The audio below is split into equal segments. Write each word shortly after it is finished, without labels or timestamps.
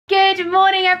Good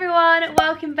morning everyone,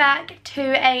 welcome back to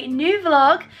a new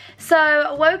vlog.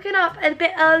 So woken up a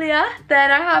bit earlier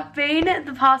than I have been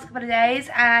the past couple of days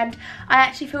and I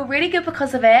actually feel really good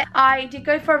because of it. I did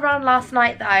go for a run last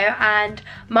night though and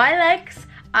my legs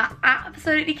are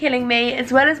absolutely killing me, as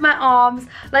well as my arms.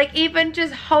 Like even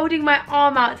just holding my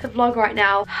arm out to vlog right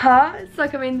now hurts,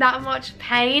 like I'm in that much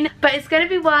pain, but it's gonna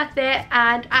be worth it,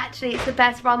 and actually it's the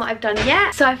best run that I've done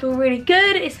yet, so I feel really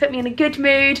good. It's put me in a good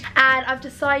mood, and I've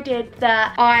decided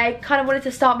that I kind of wanted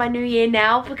to start my new year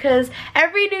now, because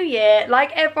every new year,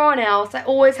 like everyone else, I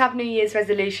always have New Year's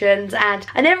resolutions and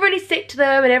I never really stick to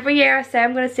them, and every year I say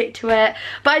I'm gonna stick to it,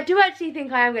 but I do actually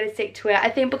think I am gonna stick to it. I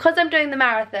think because I'm doing the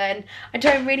marathon, I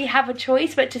don't really have a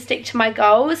choice but to stick to my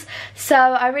goals, so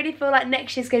I really feel like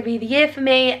next year's going to be the year for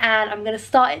me, and I'm going to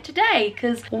start it today,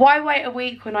 because why wait a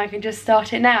week when I can just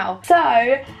start it now?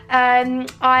 So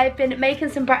I've been making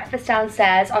some breakfast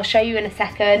downstairs. I'll show you in a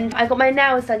second. I got my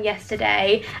nails done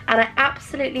yesterday and I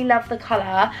absolutely love the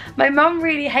colour. My mum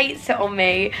really hates it on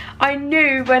me. I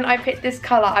knew when I picked this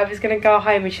colour I was going to go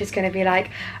home and she's going to be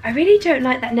like, I really don't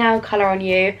like that nail colour on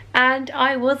you, and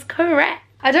I was correct.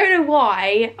 I don't know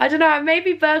why. I don't know,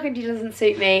 maybe burgundy doesn't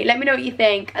suit me. Let me know what you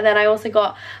think. And then I also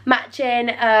got matching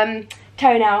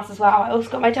toenails as well. I also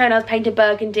got my toenails painted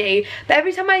burgundy. But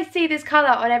every time I see this colour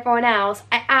on everyone else,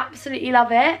 I absolutely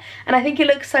love it. And I think it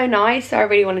looks so nice, so I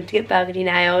really wanted to get burgundy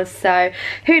nails. So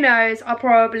who knows, I'll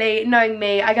probably, knowing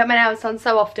me, I get my nails done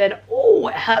so often. Oh,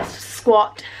 it hurts to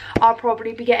squat. I'll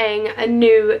probably be getting a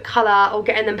new colour or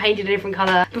getting them painted a different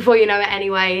colour before you know it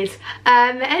anyways.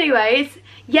 Anyways,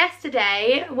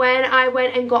 yesterday when I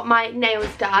went and got my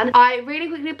nails done, I really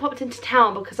quickly popped into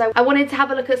town because I wanted to have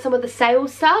a look at some of the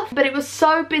sales stuff, but it was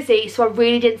so busy so I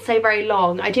really didn't stay very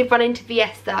long. I did run into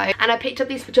VS though, and I picked up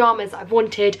these pyjamas I've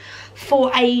wanted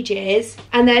for ages,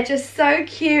 and they're just so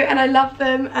cute and I love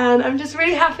them, and I'm just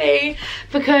really happy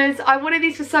because I wanted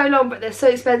these for so long, but they're so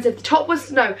expensive. The top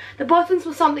was, no, the bottoms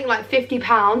were something like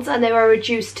 £50 and they were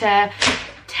reduced to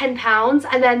 £10,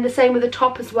 and then the same with the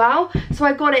top as well, so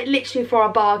I got it literally for a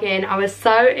bargain. I was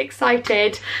so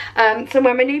excited. So I'm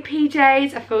wearing my new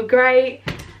PJs, I feel great,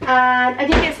 and I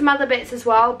did get some other bits as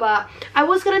well, but I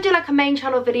was gonna do like a main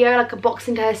channel video, like a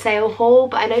Boxing Day sale haul,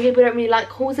 but I know people don't really like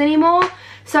hauls anymore,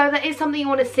 so that is something you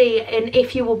want to see, and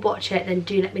if you will watch it then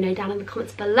do let me know down in the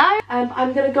comments below.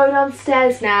 I'm gonna go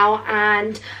downstairs now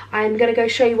and I'm gonna go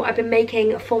show you what I've been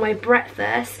making for my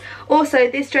breakfast.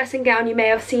 Also, this dressing gown you may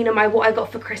have seen on my what I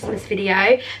got for Christmas video.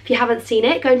 If you haven't seen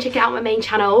it, go and check it out on my main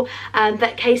channel.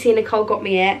 But Casey and Nicole got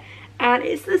me it, and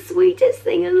it's the sweetest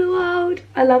thing in the world.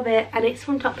 I love it, and it's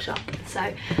from Topshop, so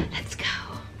let's go.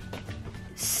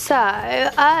 So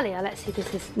earlier, let's see,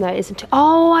 this is, no it isn't.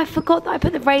 Oh, I forgot that I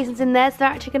put the raisins in there, so they're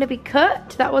actually going to be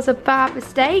cooked. That was a bad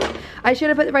mistake. I should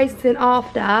have put the raisins in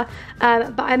after,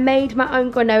 but I made my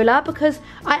own granola because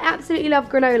I absolutely love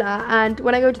granola, and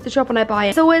when I go to the shop and I buy it,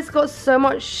 it's always got so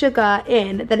much sugar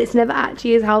in that it's never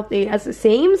actually as healthy as it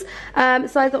seems.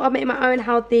 So I thought I'd make my own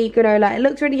healthy granola. It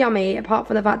looks really yummy, apart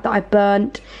from the fact that I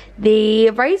burnt the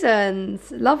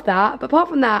raisins. Love that, but apart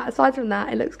from that, aside from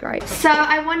that, it looks great. So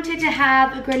I wanted to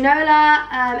have a granola,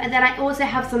 and then I also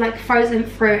have some like frozen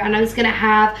fruit, and I was gonna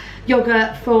have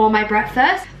yogurt for my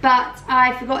breakfast, but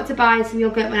I forgot to buy some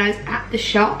yogurt when I was at the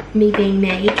shop, me being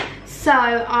me. So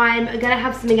I'm gonna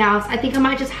have something else. I think I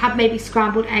might just have maybe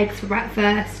scrambled eggs for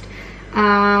breakfast.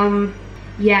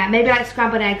 Yeah, maybe like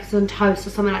scrambled eggs on toast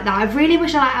or something like that. I really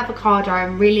wish I liked avocado.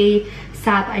 I'm really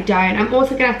sad that I don't. I'm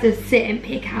also gonna have to sit and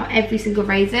pick out every single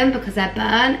raisin because they're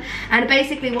burnt. And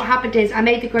basically what happened is I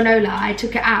made the granola, I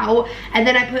took it out, and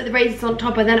then I put the raisins on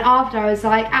top, and then after I was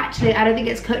like, actually I don't think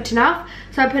it's cooked enough,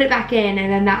 so I put it back in,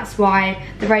 and then that's why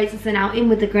the raisins are now in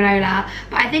with the granola.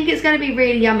 But I think it's gonna be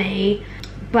really yummy,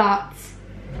 but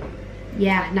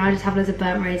yeah, now I just have loads of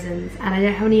burnt raisins and I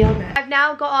don't have any yogurt. I've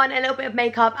now got on a little bit of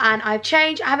makeup and I've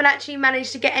changed. I haven't actually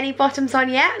managed to get any bottoms on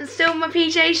yet. I'm still in my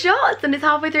PJ shorts and it's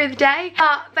halfway through the day.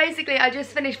 But basically I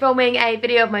just finished filming a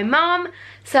video of my mum,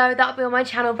 so that'll be on my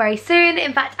channel very soon.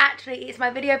 In fact, actually it's my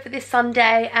video for this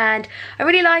Sunday and I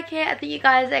really like it. I think you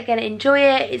guys are gonna enjoy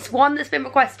it. It's one that's been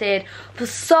requested for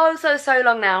so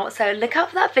long now, so look out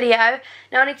for that video.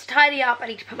 Now I need to tidy up, I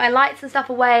need to put my lights and stuff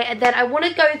away, and then I want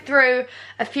to go through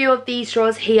a few of these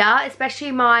drawers here,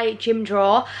 especially my gym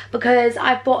drawer, because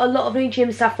I've bought a lot of new gym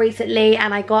stuff recently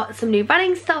and I got some new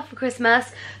running stuff for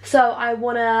Christmas, so I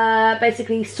want to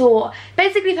basically throw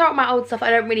out my old stuff I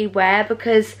don't really wear,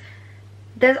 because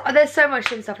There's so much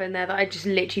gym stuff in there that I just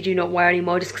literally do not wear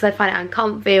anymore just because I find it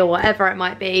uncomfy or whatever it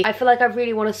might be. I feel like I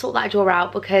really want to sort that drawer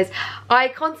out because I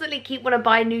constantly keep wanting to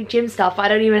buy new gym stuff, but I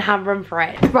don't even have room for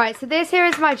it. Right, so this here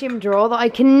is my gym drawer that I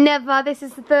can never, this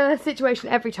is the situation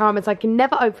every time, is I can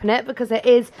never open it because there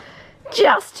is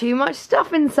just too much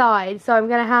stuff inside. So I'm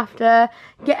gonna have to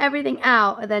get everything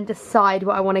out and then decide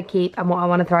what I want to keep and what I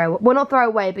want to throw, well, not throw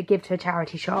away, but give to a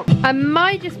charity shop. I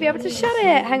might just be able to shut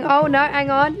it. Oh no, hang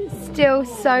on, still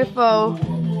so full.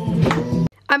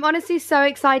 I'm honestly so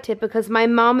excited because my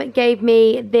mum gave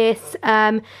me this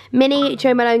mini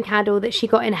Jo Malone candle that she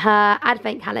got in her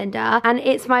advent calendar, and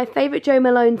it's my favourite Jo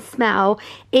Malone smell.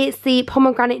 It's the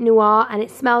pomegranate noir and it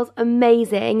smells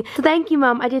amazing. So thank you,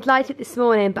 Mum. I did light it this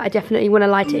morning, but I definitely want to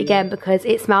light it again because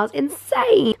it smells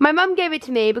insane. My mum gave it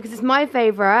to me because it's my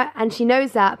favourite and she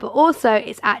knows that, but also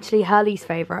it's actually her least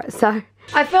favourite, so.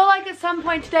 I feel like at some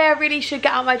point today I really should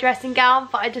get out my dressing gown,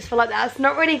 but I just feel like that's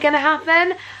not really going to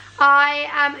happen. I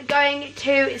am going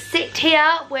to sit here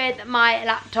with my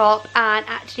laptop and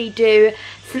actually do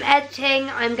some editing.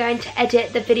 I'm going to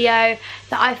edit the video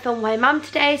that I filmed my mum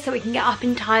today so we can get up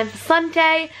in time for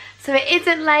Sunday, so it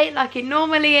isn't late like it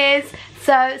normally is.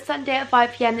 So Sunday at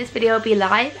 5 PM this video will be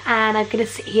live, and I'm going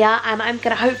to sit here and I'm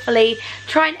going to hopefully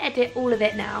try and edit all of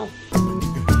it now.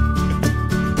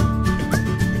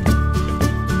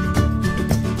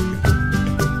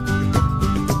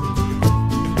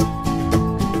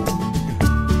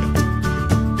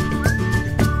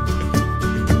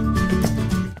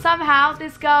 Somehow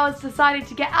this girl has decided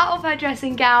to get out of her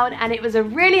dressing gown, and it was a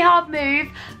really hard move,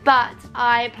 but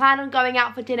I plan on going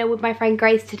out for dinner with my friend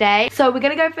Grace today. So we're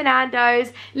gonna go for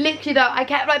Nando's. Literally though, I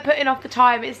kept like putting off the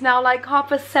time. It's now like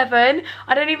 7:30.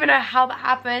 I don't even know how that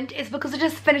happened. It's because I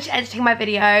just finished editing my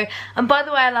video, and by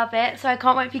the way, I love it, so I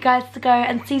can't wait for you guys to go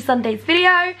and see Sunday's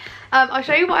video. I'll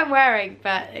show you what I'm wearing,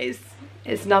 but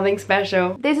it's nothing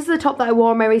special. This is the top that I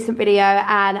wore in my recent video,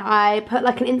 and I put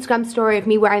like an Instagram story of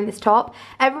me wearing this top.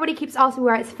 Everybody keeps asking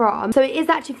where it's from. So it is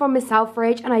actually from Miss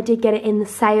Selfridge, and I did get it in the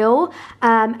sale.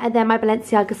 And then my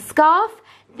Balenciaga scarf.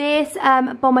 This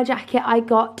bomber jacket I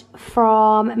got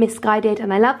from Misguided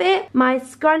and I love it. My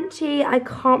scrunchie, I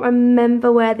can't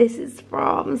remember where this is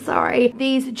from, sorry.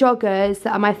 These joggers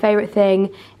that are my favourite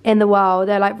thing in the world.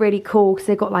 They're like really cool because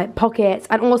they've got like pockets,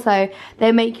 and also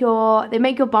they make your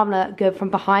bum look good from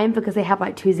behind because they have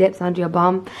like 2 zips under your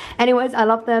bum. Anyways, I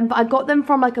love them, but I got them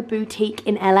from like a boutique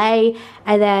in LA,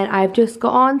 and then I've just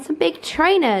got on some big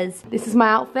trainers. This is my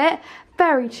outfit.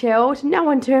 Very chilled, no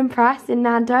one to impress in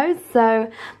Nando's,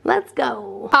 so let's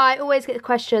go. I always get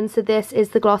questions, so this is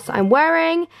the gloss that I'm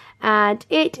wearing, and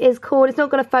it is called, it's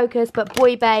not going to focus, but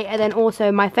Boy Bay, and then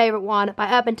also my favourite one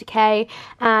by Urban Decay,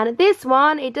 and this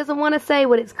one, it doesn't want to say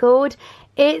what it's called.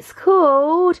 It's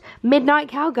called Midnight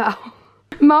Cowgirl.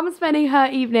 Mum's spending her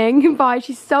evening by,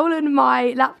 she's stolen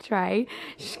my lap tray.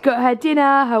 She's got her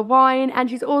dinner, her wine,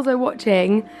 and she's also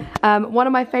watching one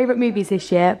of my favourite movies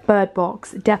this year, Bird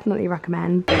Box. Definitely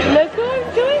recommend. Look what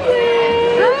I'm doing!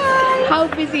 Hi.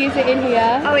 How busy is it in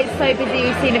here? Oh, it's so busy.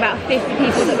 We've seen about 50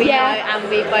 people that we know, and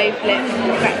we both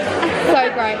look great.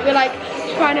 So great. We're like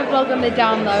trying to vlog on the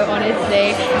down low,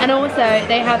 honestly. And also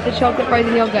they have the chocolate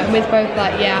frozen yogurt, and we're both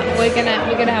like, yeah, we're gonna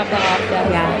have that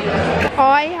after. Yeah.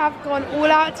 I have gone all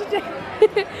out today.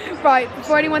 Right,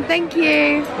 before anyone, thank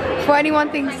you. Before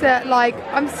anyone thinks that like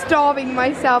I'm starving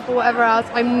myself or whatever else,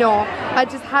 I'm not. I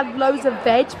just had loads of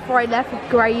veg before I left with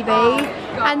gravy,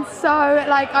 and so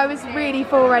like I was really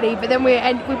full already. But then we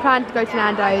planned to go to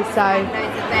Nando's, so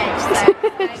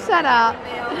shut up.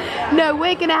 No,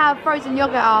 we're gonna have frozen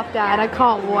yogurt after, and I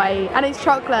can't wait. And it's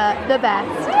chocolate, the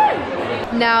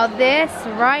best. Now this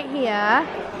right here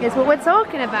is what we're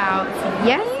talking about.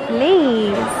 Yes,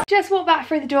 please. Just walked back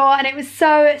through the door, and it was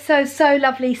so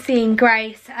lovely seeing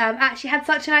Grace. Actually had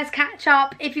such a nice catch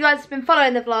up. If you guys have been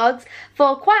following the vlogs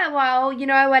for quite a while, you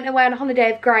know I went away on a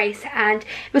holiday with Grace, and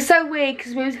it was so weird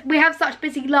because we have such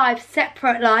busy lives,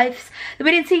 separate lives, that we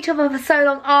didn't see each other for so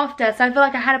long after. So I feel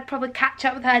like I had a proper catch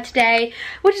up with her today,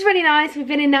 which is really nice. We've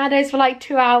been in Nando's for like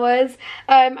 2 hours.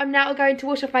 I'm now going to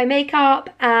wash off my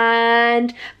makeup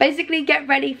and basically get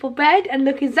ready for bed and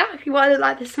look exactly what I look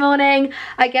like this morning.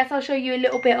 I guess I'll show you a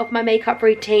little bit of my makeup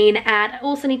routine, and I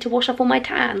also need to wash off all my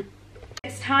tan.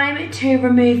 It's time to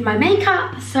remove my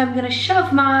makeup, so I'm going to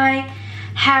shove my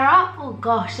hair up. Oh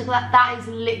gosh, look at that. That is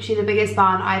literally the biggest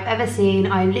bun I've ever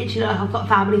seen. I literally look like I've got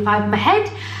family 5 in my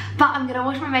head. But I'm gonna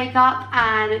wash my makeup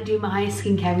and do my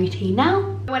skincare routine now.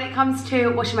 When it comes to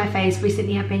washing my face,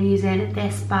 recently I've been using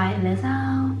this by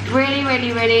Lizzo.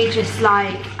 Really just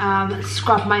like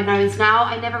scrub my nose now.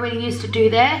 I never really used to do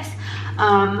this,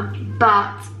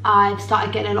 but I've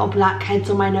started getting a lot of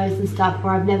blackheads on my nose and stuff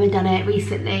where I've never done it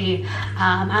recently,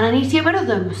 and I need to get rid of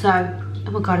them. So,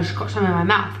 oh my god, I just got some in my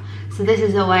mouth. So this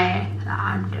is the way that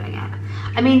I'm doing it.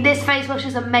 I mean, this face wash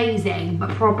is amazing, but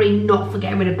probably not for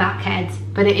getting rid of blackheads,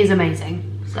 but it is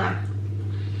amazing. So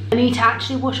I need to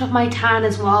actually wash off my tan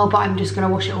as well, but I'm just gonna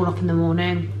wash it all off in the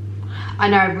morning. I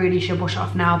know I really should wash it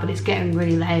off now, but it's getting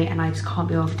really late and I just can't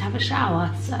be bothered to have a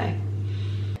shower, so.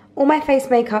 All my face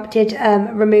makeup did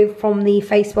remove from the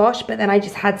face wash, but then I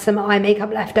just had some eye makeup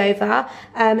left over.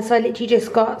 So I literally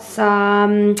just got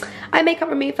some eye makeup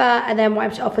remover and then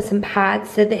wiped it off with some pads.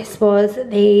 So this was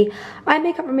the eye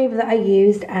makeup remover that I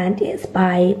used, and it's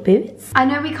by Boots. I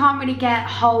know we can't really get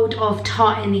hold of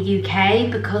Tarte in the UK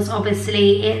because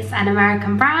obviously it's an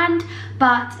American brand,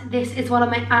 but this is one of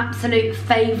my absolute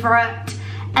favourite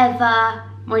ever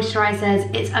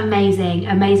moisturizers. It's amazing,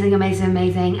 amazing, amazing,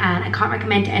 amazing, and I can't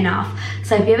recommend it enough.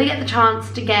 So if you ever get the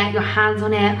chance to get your hands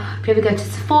on it, if you ever go to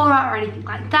Sephora or anything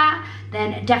like that,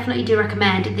 then definitely do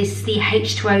recommend. This is the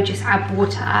H2O Just Add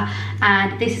Water,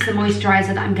 and this is the moisturizer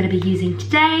that I'm going to be using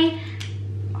today.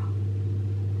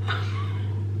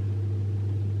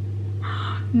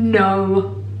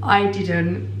 No, I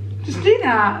didn't. Just do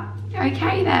that.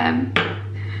 Okay then.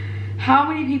 How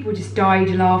many people just died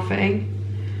laughing?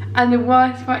 And the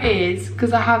worst part is,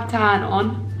 because I have tan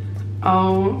on,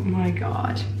 oh my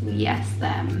god, yes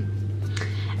them.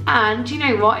 And you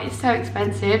know what, it's so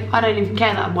expensive, I don't even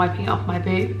care that I'm wiping it off my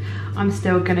boob. I'm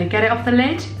still gonna get it off the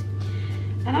lid,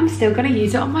 and I'm still gonna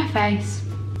use it on my face.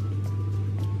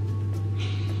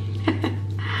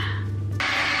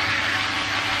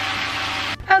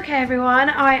 Okay everyone,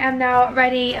 I am now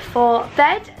ready for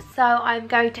bed, so I'm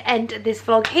going to end this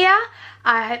vlog here.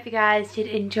 I hope you guys did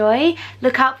enjoy.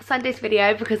 Look out for Sunday's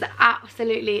video because I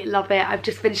absolutely love it. I've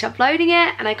just finished uploading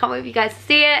it and I can't wait for you guys to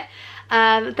see it.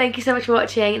 Thank you so much for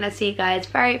watching, and I'll see you guys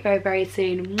very, very, very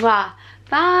soon. Mwah.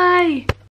 Bye.